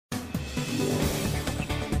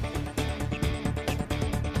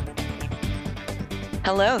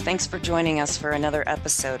Hello, thanks for joining us for another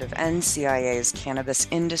episode of NCIA's Cannabis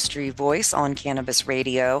Industry Voice on Cannabis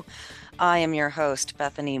Radio. I am your host,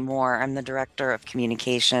 Bethany Moore. I'm the Director of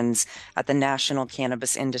Communications at the National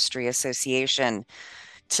Cannabis Industry Association.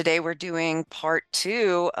 Today we're doing part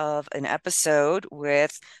 2 of an episode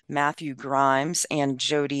with Matthew Grimes and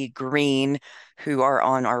Jodi Green, who are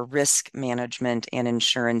on our Risk Management and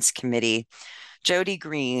Insurance Committee. Jodi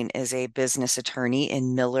Green is a business attorney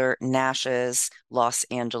in Miller Nash's Los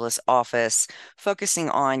Angeles office, focusing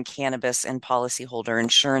on cannabis and policyholder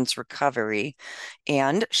insurance recovery.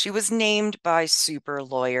 And she was named by Super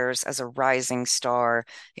Lawyers as a rising star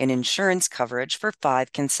in insurance coverage for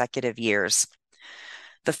 5 consecutive years.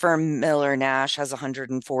 The firm Miller Nash has a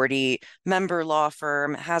 140-member law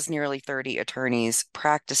firm, has nearly 30 attorneys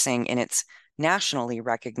practicing in its nationally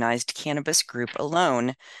recognized cannabis group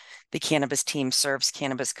alone. The cannabis team serves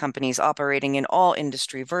cannabis companies operating in all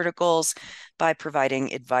industry verticals by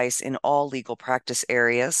providing advice in all legal practice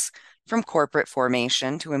areas, from corporate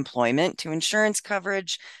formation to employment to insurance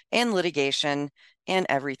coverage and litigation and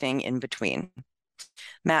everything in between.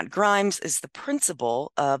 Matt Grimes is the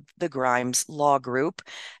principal of the Grimes Law Group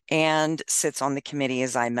and sits on the committee,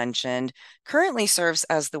 as I mentioned, currently serves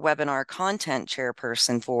as the webinar content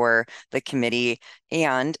chairperson for the committee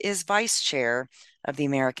and is vice chair of the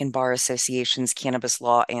American Bar Association's Cannabis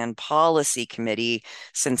Law and Policy Committee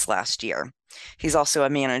since last year. He's also a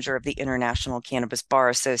manager of the International Cannabis Bar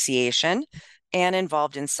Association and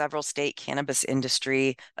involved in several state cannabis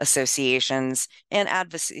industry associations and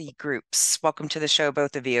advocacy groups. Welcome to the show,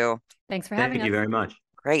 both of you. Thanks for having us. Thank you very much.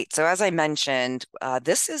 Great. So as I mentioned,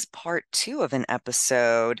 this is part 2 of an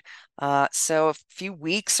episode. So a few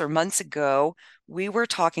weeks or months ago, we were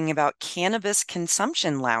talking about cannabis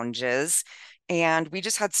consumption lounges, and we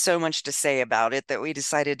just had so much to say about it that we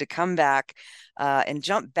decided to come back and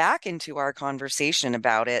jump back into our conversation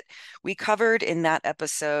about it. We covered in that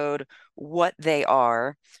episode what they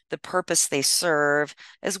are, the purpose they serve,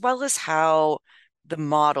 as well as how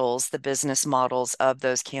the business models of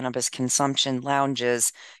those cannabis consumption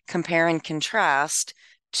lounges compare and contrast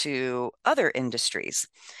to other industries.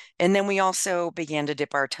 And then we also began to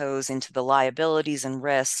dip our toes into the liabilities and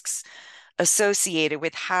risks associated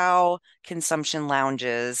with how consumption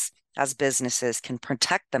lounges as businesses can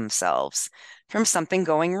protect themselves from something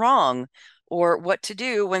going wrong, or what to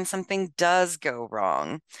do when something does go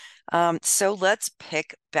wrong. So let's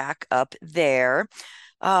pick back up there.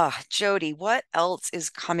 Jodi, what else is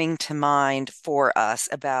coming to mind for us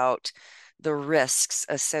about the risks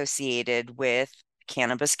associated with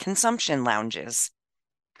cannabis consumption lounges?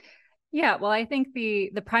 Yeah, well, I think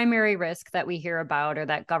the primary risk that we hear about or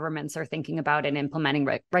that governments are thinking about in implementing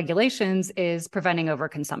regulations is preventing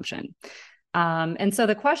overconsumption. And so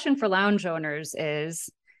the question for lounge owners is,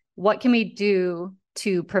 what can we do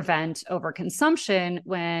to prevent overconsumption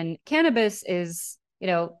when cannabis is,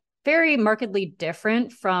 very markedly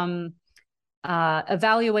different from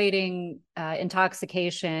evaluating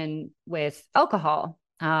intoxication with alcohol?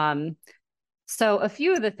 So a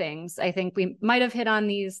few of the things, I think we might have hit on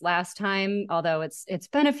these last time, although it's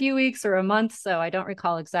been a few weeks or a month, so I don't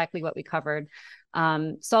recall exactly what we covered.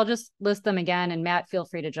 So I'll just list them again, and Matt, feel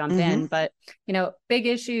free to jump in. But, big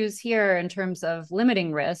issues here in terms of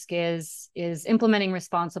limiting risk is implementing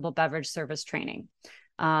responsible beverage service training.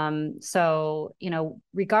 So,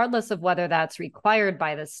 regardless of whether that's required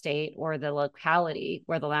by the state or the locality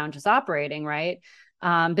where the lounge is operating, right?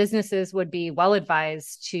 Businesses would be well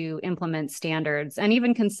advised to implement standards and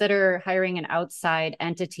even consider hiring an outside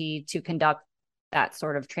entity to conduct that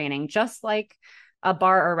sort of training, just like a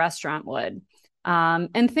bar or restaurant would.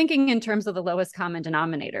 And thinking in terms of the lowest common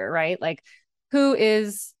denominator, right? Like, who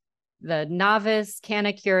is the novice,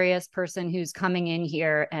 canna-curious person who's coming in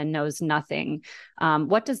here and knows nothing?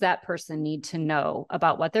 What does that person need to know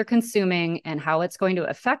about what they're consuming and how it's going to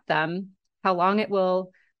affect them, how long it will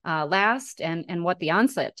last, and what the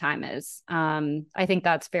onset time is? I think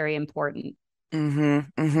that's very important.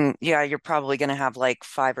 Yeah, you're probably going to have like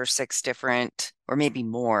 5 or 6 different, or maybe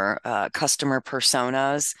more, customer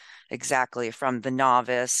personas, exactly from the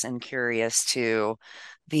novice and curious to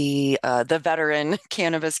the veteran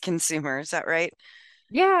cannabis consumer. Is that right?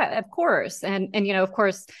 Yeah, of course. And of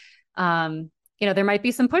course, there might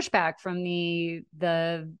be some pushback from the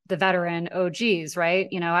veteran OGs, right?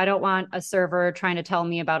 I don't want a server trying to tell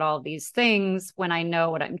me about all of these things when I know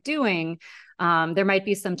what I'm doing. There might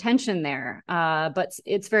be some tension there, but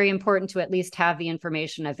it's very important to at least have the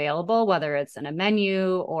information available, whether it's in a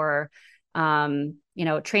menu or,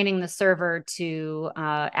 training the server to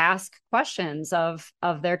ask questions of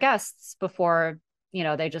their guests before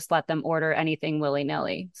they just let them order anything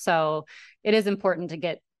willy-nilly. So it is important to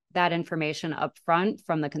get that information up front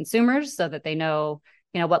from the consumers so that they know,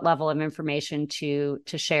 what level of information to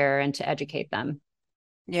share and to educate them.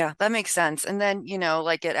 Yeah, that makes sense. And then,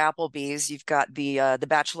 like at Applebee's, you've got the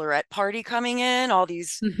bachelorette party coming in, all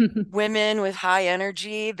these women with high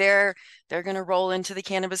energy. They're going to roll into the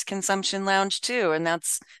cannabis consumption lounge too, and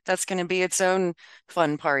that's going to be its own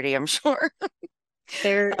fun party, I'm sure.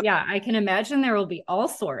 Yeah, I can imagine there will be all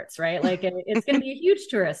sorts, right? Like it's going to be a huge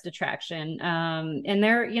tourist attraction. And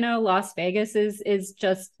there, Las Vegas is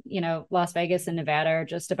just, Las Vegas and Nevada are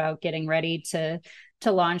just about getting ready to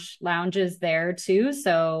launch lounges there too.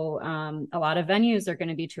 So a lot of venues are going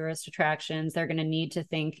to be tourist attractions. They're going to need to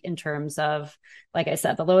think in terms of, like I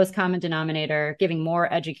said, the lowest common denominator, giving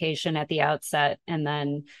more education at the outset, and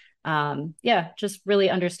then just really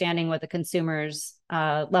understanding what the consumer's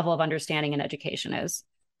level of understanding and education is.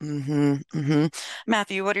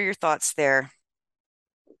 Matthew, what are your thoughts there?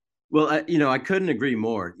 Well, I couldn't agree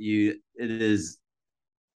more. It is,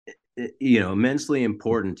 immensely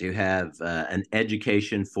important to have an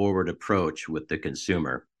education forward approach with the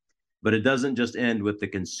consumer. But it doesn't just end with the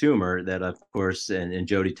consumer, that of course, and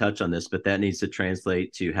Jodi touched on this, but that needs to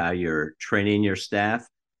translate to how you're training your staff.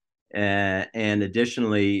 And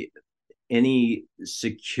additionally, any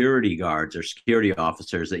security guards or security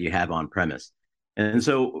officers that you have on premise. And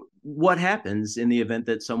so what happens in the event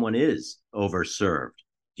that someone is overserved?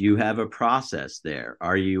 Do you have a process there?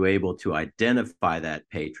 Are you able to identify that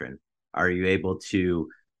patron? Are you able to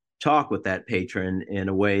talk with that patron in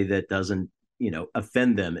a way that doesn't,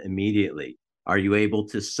 offend them immediately? Are you able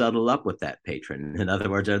to settle up with that patron? In other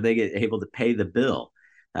words, are they able to pay the bill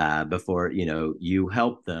before, you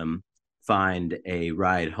help them find a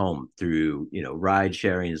ride home through, ride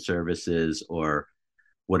sharing services or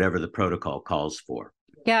whatever the protocol calls for?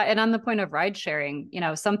 Yeah. And on the point of ride sharing,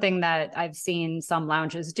 something that I've seen some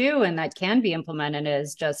lounges do and that can be implemented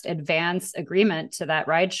is just advance agreement to that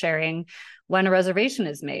ride sharing when a reservation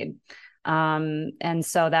is made. And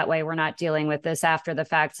so that way we're not dealing with this after the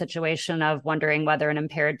fact situation of wondering whether an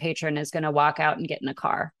impaired patron is going to walk out and get in a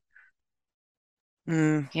car.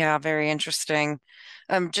 Yeah, very interesting.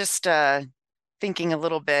 I'm just thinking a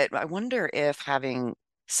little bit. I wonder if having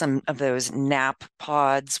some of those nap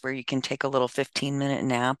pods where you can take a little 15-minute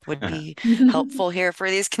nap would be helpful here for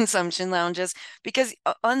these consumption lounges, because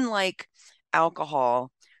unlike alcohol,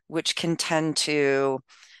 which can tend to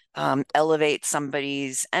elevate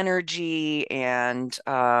somebody's energy and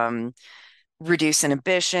reduce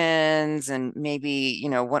inhibitions, and maybe,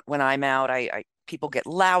 when I'm out, I people get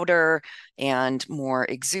louder and more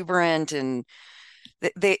exuberant, and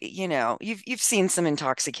you've seen some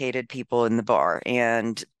intoxicated people in the bar,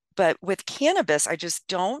 but with cannabis, I just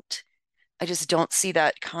don't see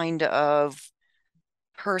that kind of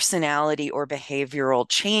personality or behavioral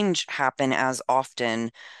change happen as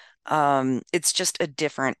often. It's just a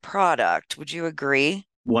different product. Would you agree?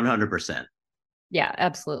 100%. Yeah,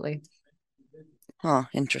 absolutely. Huh,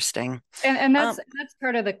 interesting. And that's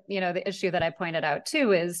part of the issue that I pointed out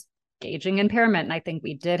too, is gauging impairment. And I think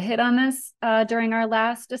we did hit on this during our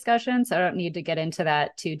last discussion, so I don't need to get into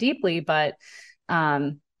that too deeply, but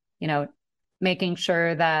making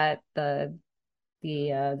sure that the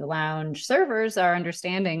lounge servers are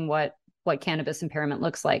understanding what cannabis impairment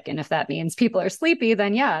looks like. And if that means people are sleepy,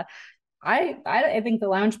 then yeah, I think the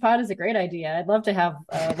lounge pod is a great idea. I'd love to have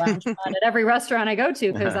a lounge pod at every restaurant I go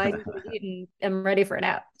to, because I eat and am ready for a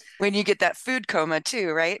nap. When you get that food coma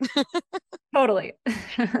too, right? Totally.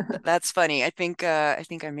 That's funny. I think I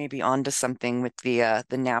may be onto something with the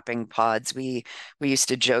napping pods. We used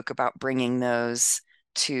to joke about bringing those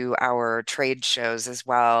to our trade shows as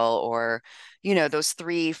well, or those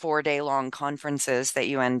 3-4 day long conferences that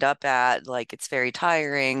you end up at. Like, it's very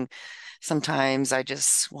tiring. Sometimes I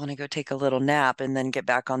just want to go take a little nap and then get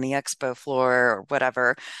back on the expo floor or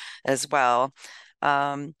whatever as well.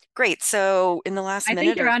 Great. So in the last I think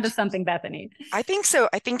minute you're or onto something, Bethany. I think so.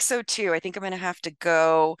 I think so too. I think I'm going to have to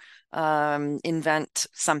go invent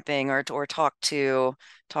something, or talk to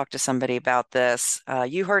somebody about this.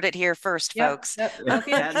 You heard it here first, Yep. folks. Yep. Well, if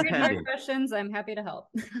you have trademark questions, I'm happy to help.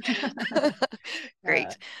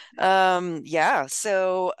 Great. Yeah.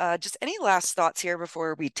 So just any last thoughts here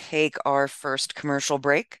before we take our first commercial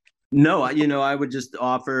break? No, I would just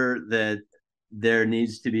offer that there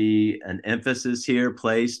needs to be an emphasis here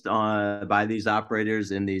placed on by these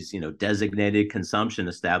operators in these, designated consumption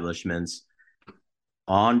establishments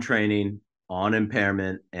on training, on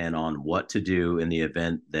impairment, and on what to do in the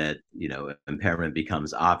event that, impairment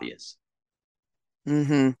becomes obvious.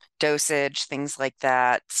 Dosage, things like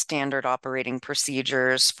that, standard operating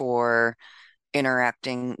procedures for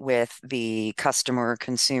interacting with the customer,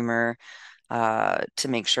 consumer, to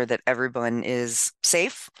make sure that everyone is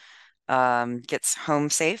safe, gets home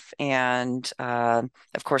safe, and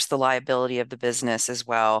of course, the liability of the business as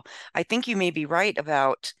well. I think you may be right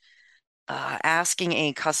about asking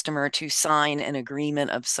a customer to sign an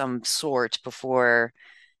agreement of some sort before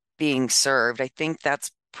being served. I think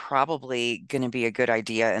that's probably going to be a good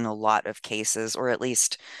idea in a lot of cases, or at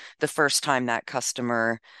least the first time that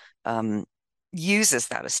customer um, uses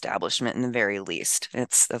that establishment in the very least.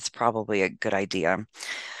 That's probably a good idea.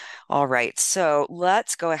 All right, so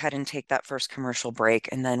let's go ahead and take that first commercial break,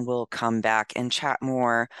 and then we'll come back and chat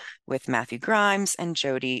more with Matthew Grimes and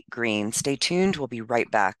Jodi Green. Stay tuned. We'll be right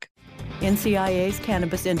back. NCIA's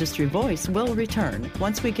Cannabis Industry Voice will return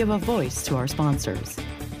once we give a voice to our sponsors.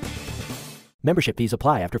 Membership fees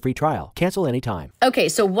apply after free trial. Cancel anytime. Okay,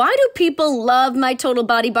 so why do people love my Total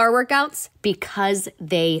Body Bar workouts? Because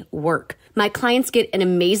they work. My clients get an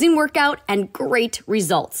amazing workout and great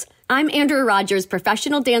results. I'm Andrea Rogers,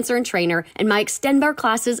 professional dancer and trainer, and my Extend Bar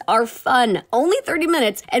classes are fun, only 30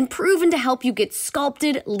 minutes, and proven to help you get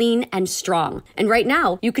sculpted, lean, and strong. And right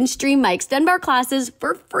now, you can stream my Extend Bar classes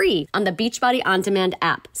for free on the Beachbody On Demand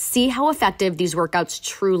app. See how effective these workouts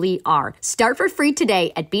truly are. Start for free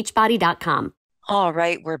today at beachbody.com. All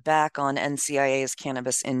right, we're back on NCIA's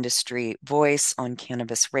Cannabis Industry Voice on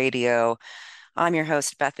Cannabis Radio. I'm your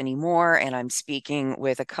host, Bethany Moore, and I'm speaking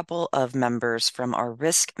with a couple of members from our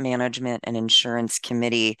Risk Management and Insurance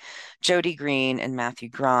Committee, Jodi Green and Matthew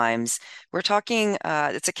Grimes. We're talking,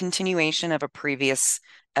 it's a continuation of a previous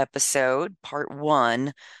episode, part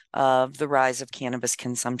 1 of the rise of cannabis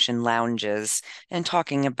consumption lounges, and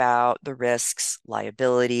talking about the risks,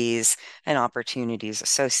 liabilities, and opportunities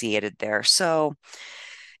associated there. So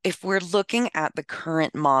if we're looking at the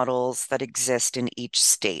current models that exist in each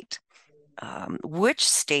state, which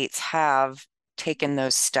states have taken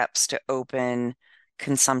those steps to open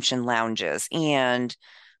consumption lounges? And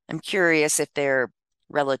I'm curious if they're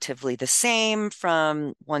relatively the same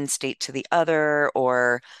from one state to the other,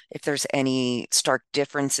 or if there's any stark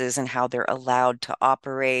differences in how they're allowed to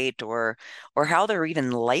operate, or how they're even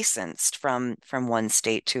licensed from one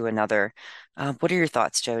state to another. What are your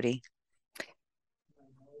thoughts, Jodi?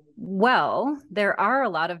 Well, there are a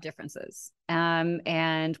lot of differences.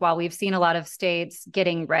 And while we've seen a lot of states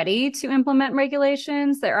getting ready to implement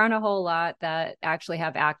regulations, there aren't a whole lot that actually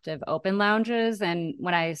have active open lounges. And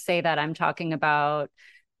when I say that, I'm talking about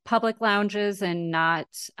public lounges and not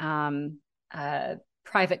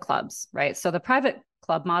private clubs, right? So the private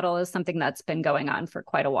club model is something that's been going on for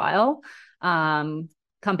quite a while.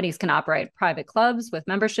 Companies can operate private clubs with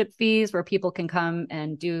membership fees where people can come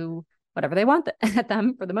and do whatever they want at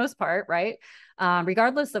them for the most part, right?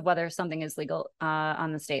 Regardless of whether something is legal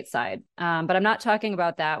on the state side. But I'm not talking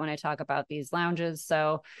about that when I talk about these lounges.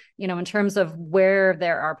 So, in terms of where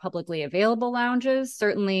there are publicly available lounges,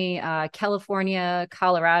 certainly California,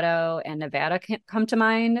 Colorado, and Nevada come to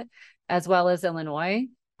mind, as well as Illinois.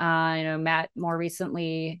 Matt more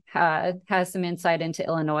recently has some insight into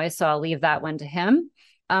Illinois, so I'll leave that one to him.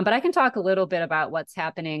 But I can talk a little bit about what's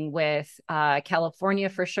happening with California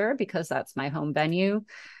for sure, because that's my home venue.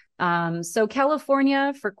 So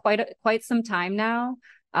California, for quite some time now,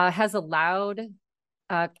 has allowed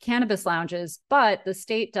cannabis lounges, but the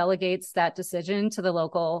state delegates that decision to the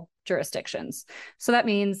local jurisdictions. So that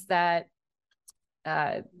means that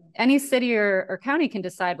any city or county can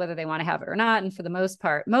decide whether they want to have it or not. And for the most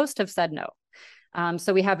part, most have said no.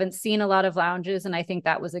 So we haven't seen a lot of lounges, and I think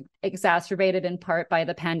that was exacerbated in part by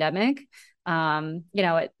the pandemic.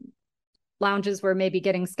 Lounges were maybe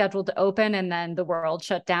getting scheduled to open, and then the world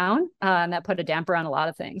shut down, and that put a damper on a lot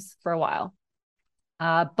of things for a while.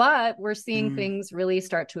 But we're seeing things really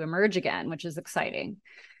start to emerge again, which is exciting.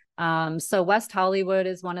 So West Hollywood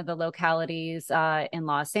is one of the localities in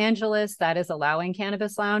Los Angeles that is allowing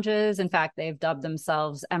cannabis lounges. In fact, they've dubbed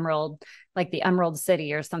themselves Emerald, like the Emerald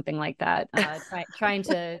City or something like that, trying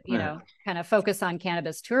to, kind of focus on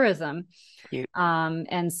cannabis tourism.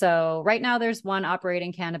 And so right now there's one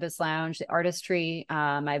operating cannabis lounge, the Artistry.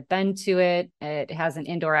 I've been to it. It has an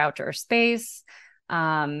indoor-outdoor space.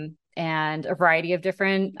 And a variety of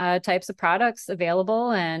different types of products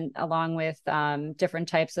available, and along with different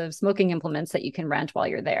types of smoking implements that you can rent while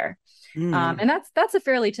you're there. And that's a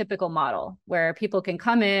fairly typical model where people can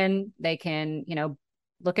come in, they can,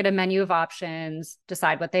 look at a menu of options,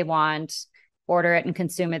 decide what they want, order it and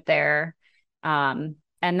consume it there, and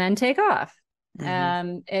then take off.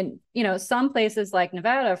 And some places like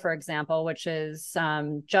Nevada, for example, which is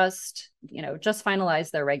just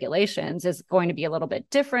finalized their regulations, is going to be a little bit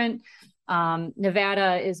different.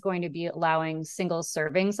 Nevada is going to be allowing single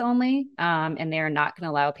servings only, and they're not going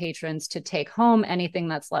to allow patrons to take home anything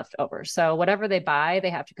that's left over. So whatever they buy, they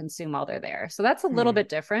have to consume while they're there. So that's a little bit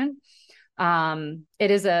different.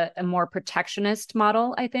 It is a more protectionist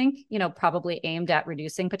model, I think, probably aimed at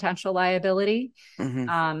reducing potential liability,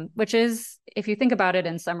 which is, if you think about it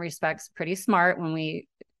in some respects, pretty smart when we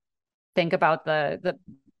think about the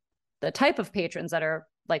type of patrons that are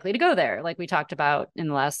likely to go there, like we talked about in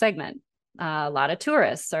the last segment. A lot of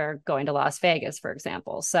tourists are going to Las Vegas, for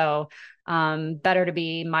example. So better to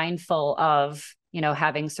be mindful of,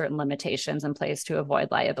 having certain limitations in place to avoid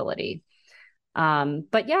liability.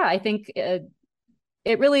 But yeah, I think it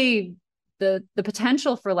really, the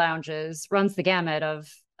potential for lounges runs the gamut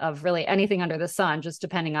of really anything under the sun, just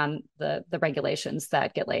depending on the regulations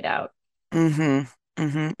that get laid out.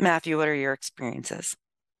 Matthew, what are your experiences?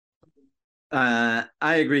 I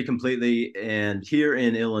agree completely. And here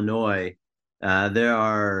in Illinois, there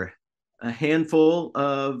are a handful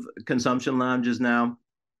of consumption lounges now.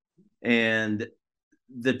 And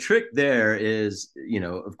the trick there is,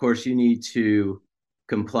 of course, you need to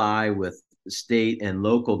comply with state and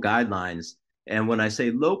local guidelines. And when I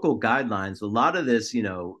say local guidelines, a lot of this,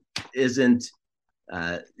 isn't,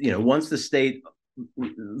 once the state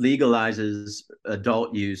legalizes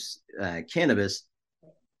adult use cannabis,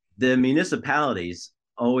 the municipalities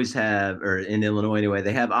always have, or in Illinois anyway,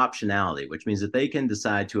 they have optionality, which means that they can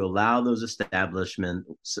decide to allow those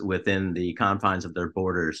establishments within the confines of their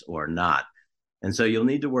borders or not. And so you'll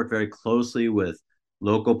need to work very closely with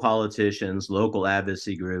local politicians, local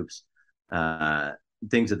advocacy groups,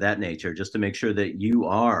 things of that nature, just to make sure that you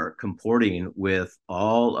are comporting with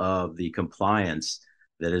all of the compliance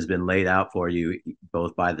that has been laid out for you,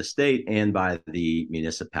 both by the state and by the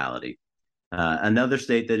municipality. Another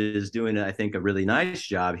state that is doing, I think, a really nice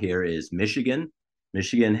job here is Michigan.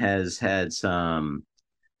 Michigan has had some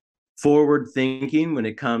forward thinking when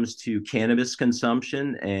it comes to cannabis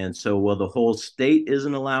consumption. And so while the whole state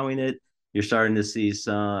isn't allowing it, you're starting to see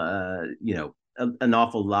some, an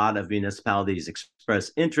awful lot of municipalities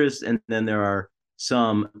express interest. And then there are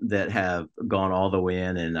some that have gone all the way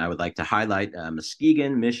in. And I would like to highlight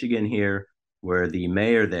Muskegon, Michigan here, where the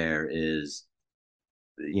mayor there is,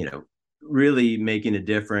 really making a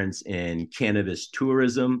difference in cannabis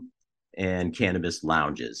tourism and cannabis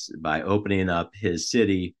lounges by opening up his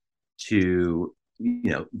city to,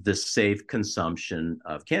 the safe consumption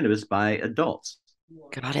of cannabis by adults.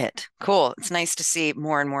 Got it. Cool. It's nice to see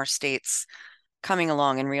more and more states coming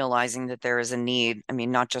along and realizing that there is a need. I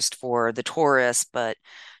mean, not just for the tourists, but,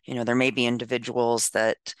 there may be individuals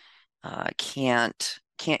that can't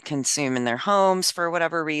consume in their homes for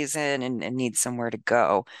whatever reason and need somewhere to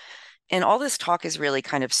go. And all this talk is really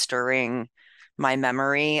kind of stirring my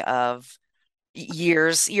memory of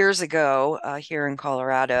years ago here in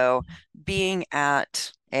Colorado, being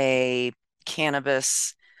at a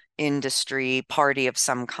cannabis industry party of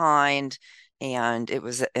some kind. And it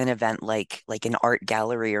was an event like an art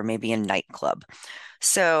gallery or maybe a nightclub.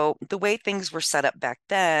 So the way things were set up back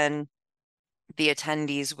then, the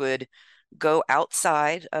attendees would go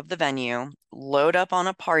outside of the venue, load up on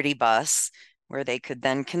a party bus where they could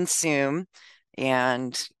then consume,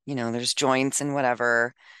 and there's joints and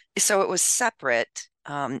whatever. So it was separate,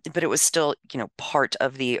 but it was still part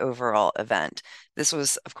of the overall event. This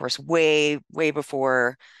was, of course, way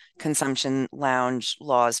before consumption lounge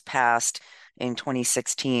laws passed in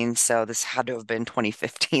 2016, so this had to have been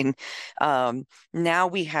 2015. Now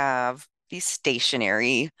we have these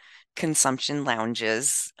stationary consumption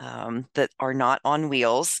lounges that are not on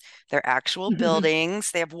wheels. They're actual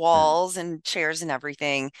buildings. They have walls and chairs and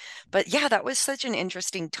everything. But yeah, that was such an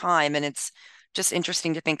interesting time. And it's just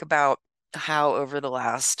interesting to think about how over the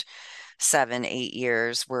last 7-8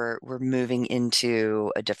 years we're moving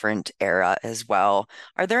into a different era as well.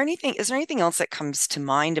 Is there anything else that comes to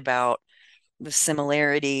mind about the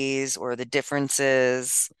similarities or the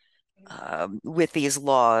differences with these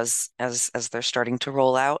laws as they're starting to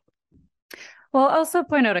roll out? Well, I'll also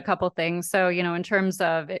point out a couple things. So, in terms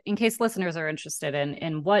of, in case listeners are interested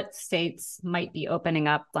in what states might be opening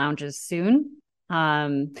up lounges soon,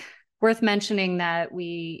 worth mentioning that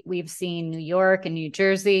we've seen New York and New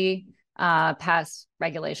Jersey pass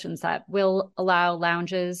regulations that will allow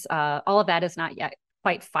lounges. All of that is not yet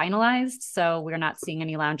quite finalized, so we're not seeing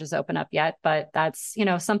any lounges open up yet. But that's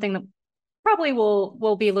something that probably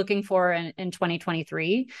we'll be looking for in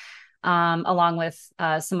 2023. Along with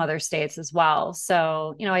some other states as well.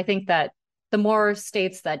 So, I think that the more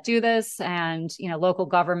states that do this and, local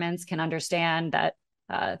governments can understand that,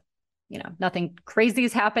 nothing crazy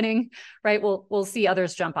is happening, right? We'll see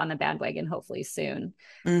others jump on the bandwagon hopefully soon.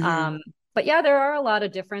 But yeah, there are a lot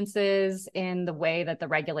of differences in the way that the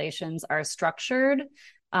regulations are structured.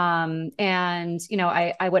 And, you know,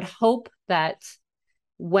 I would hope that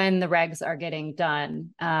when the regs are getting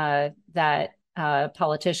done, that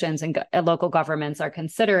politicians and local governments are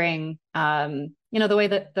considering, you know, the way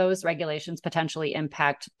that those regulations potentially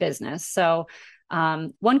impact business. So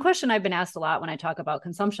one question I've been asked a lot when I talk about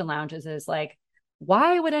consumption lounges is like,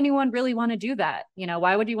 why would anyone really want to do that? You know,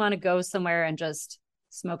 why would you want to go somewhere and just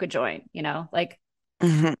smoke a joint? You know, like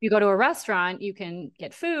if you go to a restaurant, you can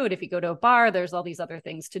get food. If you go to a bar, there's all these other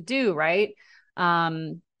things to do, right?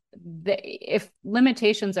 If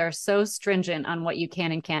limitations are so stringent on what you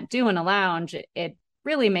can and can't do in a lounge, it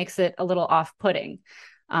really makes it a little off-putting.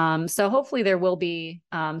 So hopefully there will be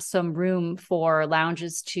some room for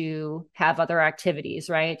lounges to have other activities,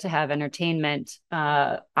 right? To have entertainment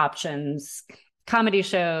options, comedy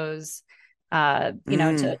shows, you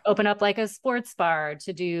know, to open up like a sports bar,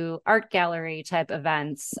 to do art gallery type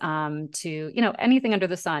events, to, you know, anything under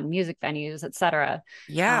the sun, music venues, et cetera.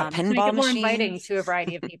 Yeah, to make pinball it more machines. inviting to a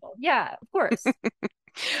variety of people. Yeah, of course.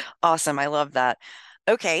 Awesome. I love that.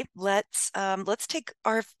 Okay, let's take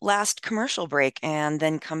our last commercial break and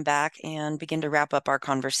then come back and begin to wrap up our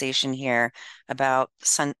conversation here about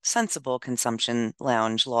sensible consumption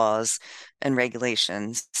lounge laws and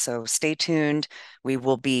regulations. So stay tuned. We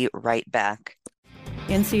will be right back.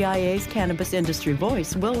 NCIA's Cannabis Industry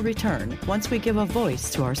Voice will return once we give a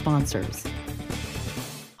voice to our sponsors.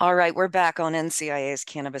 All right, we're back on NCIA's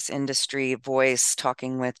Cannabis Industry Voice,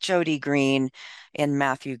 talking with Jodi Green and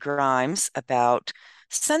Matthew Grimes about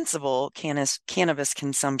sensible cannabis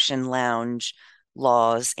consumption lounge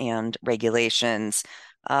laws and regulations.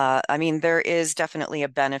 I mean, there is definitely a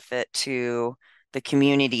benefit to the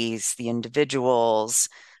communities, the individuals,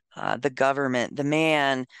 the government, the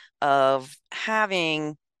man, of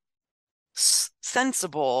having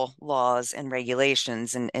sensible laws and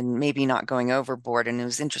regulations and maybe not going overboard. And it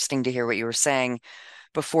was interesting to hear what you were saying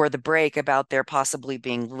before the break about there possibly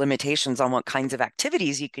being limitations on what kinds of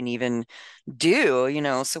activities you can even do, you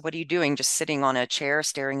know. So what are you doing? Just sitting on a chair,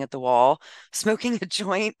 staring at the wall, smoking a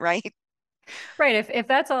joint, right? Right. If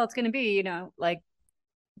that's all it's going to be, you know, like,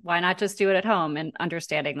 why not just do it at home? And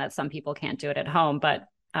understanding that some people can't do it at home, but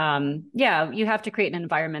yeah, you have to create an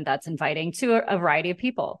environment that's inviting to a variety of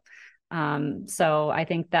people. So I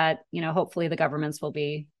think that, you know, hopefully the governments will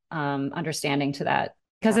be understanding to that,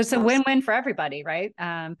 because it's a win-win for everybody, right?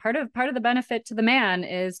 Part of the benefit to the man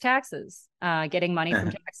is taxes, getting money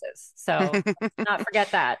from taxes. So let's not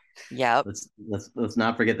forget that. Yeah. Let's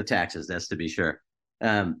not forget the taxes. That's to be sure.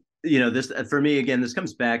 You know, this for me again, this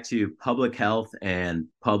comes back to public health and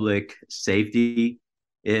public safety.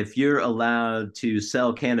 If you're allowed to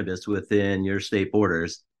sell cannabis within your state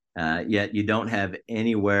borders, yet you don't have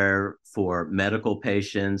anywhere for medical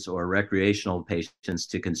patients or recreational patients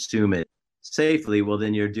to consume it safely, well,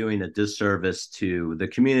 then you're doing a disservice to the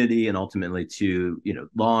community and ultimately to, you know,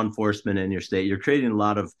 law enforcement in your state. You're creating a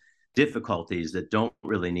lot of difficulties that don't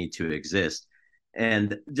really need to exist.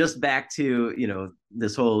 And just back to, you know,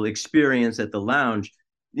 this whole experience at the lounge,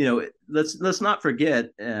 you know, let's not forget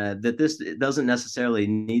that this doesn't necessarily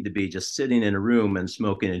need to be just sitting in a room and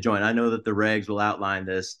smoking a joint. I know that the regs will outline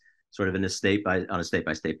this sort of on a state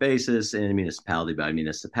by state basis and municipality by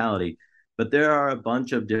municipality, but there are a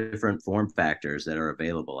bunch of different form factors that are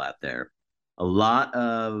available out there. A lot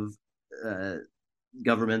of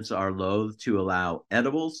governments are loath to allow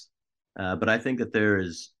edibles, but I think that there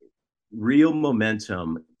is real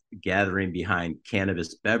momentum gathering behind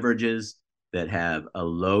cannabis beverages that have a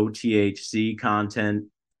low THC content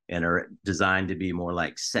and are designed to be more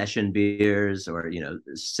like session beers or, you know,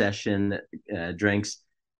 session drinks.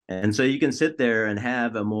 And so you can sit there and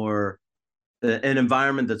have an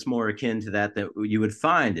environment that's more akin to that you would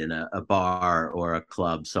find in a bar or a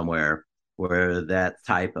club somewhere, where that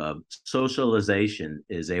type of socialization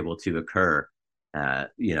is able to occur,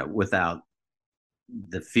 you know, without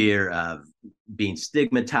the fear of being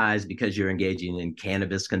stigmatized because you're engaging in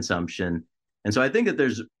cannabis consumption. And so I think that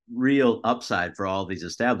there's real upside for all these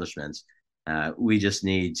establishments. We just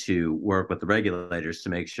need to work with the regulators to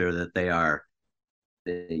make sure that they are,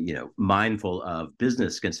 you know, mindful of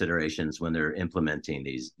business considerations when they're implementing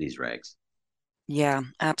these regs. Yeah,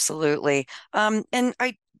 absolutely. And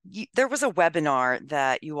there was a webinar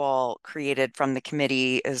that you all created from the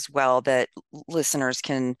committee as well that listeners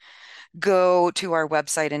can go to our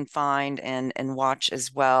website and find and watch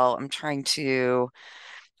as well. I'm trying to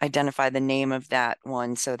identify the name of that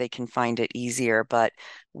one so they can find it easier, but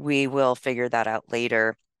we will figure that out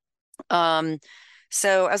later.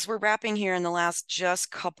 So as we're wrapping here in the last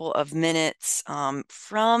just couple of minutes,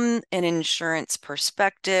 from an insurance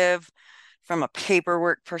perspective, from a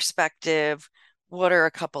paperwork perspective, what are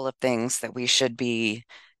a couple of things that we should be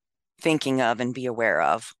thinking of and be aware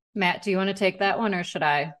of? Matt, do you want to take that one, or should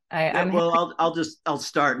I? Well, I'll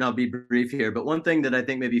start and I'll be brief here. But one thing that I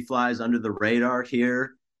think maybe flies under the radar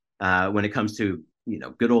here, when it comes to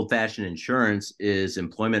good old fashioned insurance, is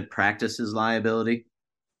employment practices liability.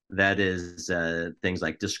 That is things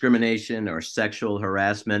like discrimination or sexual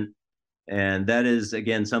harassment, and that is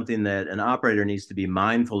again something that an operator needs to be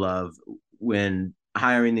mindful of when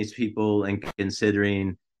hiring these people and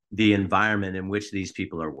considering the environment in which these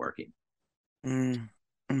people are working.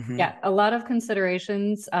 Mm-hmm. Yeah, a lot of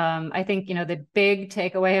considerations. I think, the big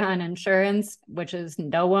takeaway on insurance, which is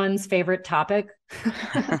no one's favorite topic,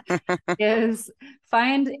 is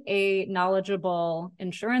find a knowledgeable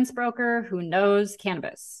insurance broker who knows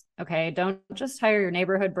cannabis. Okay, don't just hire your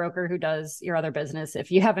neighborhood broker who does your other business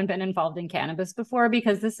if you haven't been involved in cannabis before,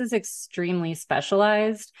 because this is extremely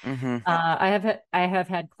specialized. Mm-hmm. I have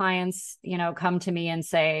had clients, come to me and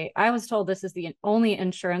say, I was told this is the only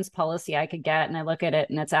insurance policy I could get, and I look at it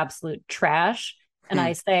and it's absolute trash. And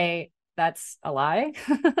I say, that's a lie.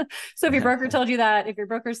 So if your broker told you that, if your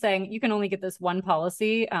broker's saying you can only get this one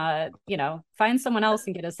policy, find someone else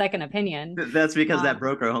and get a second opinion. That's because that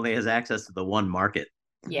broker only has access to the one market.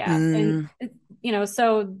 Yeah. And,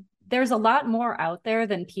 so there's a lot more out there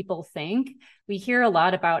than people think. We hear a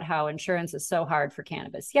lot about how insurance is so hard for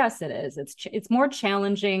cannabis. Yes, it is. It's more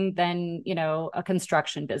challenging than, a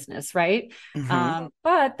construction business, right? Mm-hmm.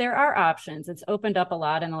 But there are options. It's opened up a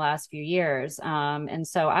lot in the last few years. And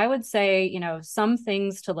so I would say, some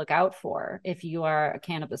things to look out for if you are a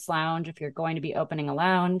cannabis lounge, if you're going to be opening a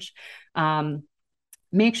lounge,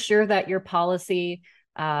 make sure that your policy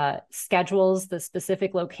schedules the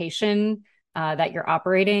specific location that you're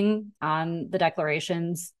operating on the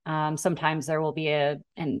declarations. Sometimes there will be a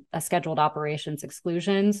scheduled operations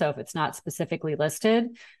exclusion. So if it's not specifically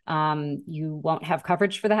listed, you won't have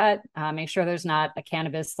coverage for that. Make sure there's not a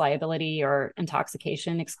cannabis liability or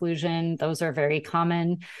intoxication exclusion. Those are very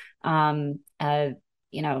common.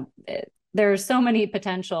 There are so many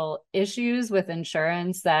potential issues with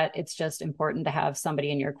insurance that it's just important to have somebody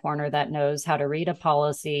in your corner that knows how to read a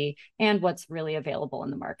policy and what's really available in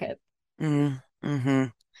the market. Mm-hmm.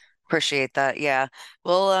 Appreciate that. Yeah.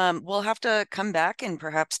 We'll have to come back and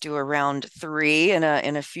perhaps do a round 3 in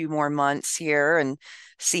a few more months here and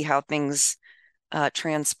see how things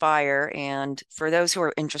transpire. And for those who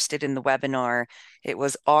are interested in the webinar, it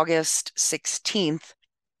was August 16th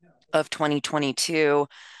of 2022.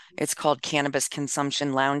 It's called Cannabis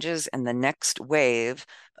Consumption Lounges and the Next Wave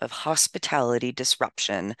of Hospitality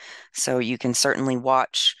Disruption. So you can certainly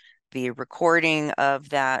watch the recording of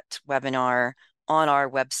that webinar on our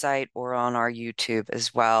website or on our YouTube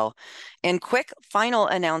as well. And quick final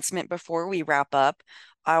announcement before we wrap up,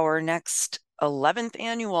 our next 11th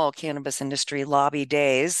annual Cannabis Industry Lobby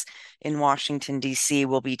Days in Washington, D.C.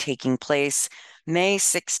 will be taking place May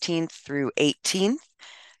 16th through 18th.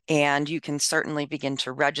 And you can certainly begin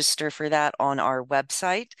to register for that on our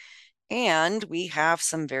website. And we have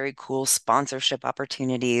some very cool sponsorship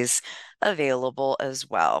opportunities available as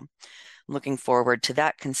well. Looking forward to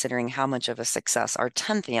that, considering how much of a success our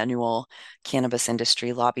 10th annual Cannabis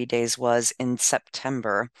Industry Lobby Days was in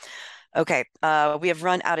September. Okay, we have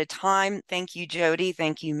run out of time. Thank you, Jodi.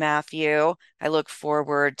 Thank you, Matthew. I look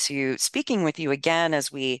forward to speaking with you again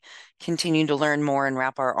as we continue to learn more and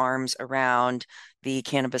wrap our arms around the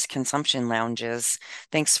cannabis consumption lounges.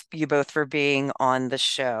 Thanks you both for being on the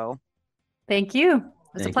show. Thank you. It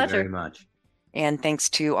was a pleasure. Thank you very much. And thanks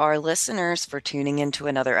to our listeners for tuning into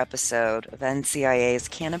another episode of NCIA's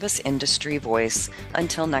Cannabis Industry Voice.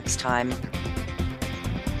 Until next time.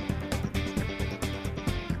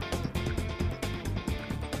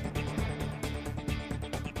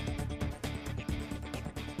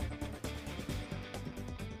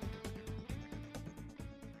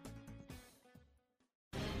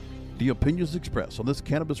 The opinions expressed on this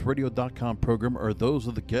CannabisRadio.com program are those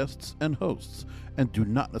of the guests and hosts and do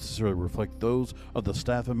not necessarily reflect those of the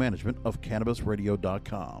staff and management of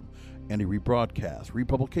CannabisRadio.com. Any rebroadcast,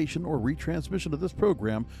 republication, or retransmission of this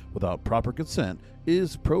program without proper consent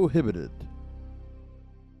is prohibited.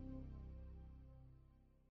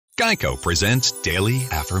 Geico presents Daily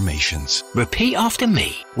Affirmations. Repeat after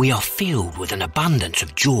me. We are filled with an abundance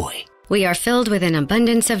of joy. We are filled with an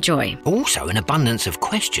abundance of joy. Also an abundance of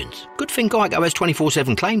questions. Good thing Geico has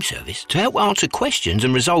 24/7 claim service to help answer questions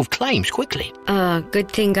and resolve claims quickly.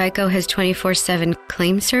 Good thing Geico has 24/7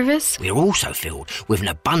 claim service. We are also filled with an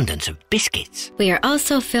abundance of biscuits. We are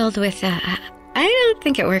also filled with, I don't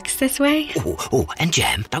think it works this way. Oh, and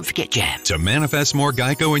jam. Don't forget jam. To manifest more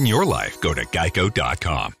Geico in your life, go to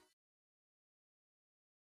geico.com.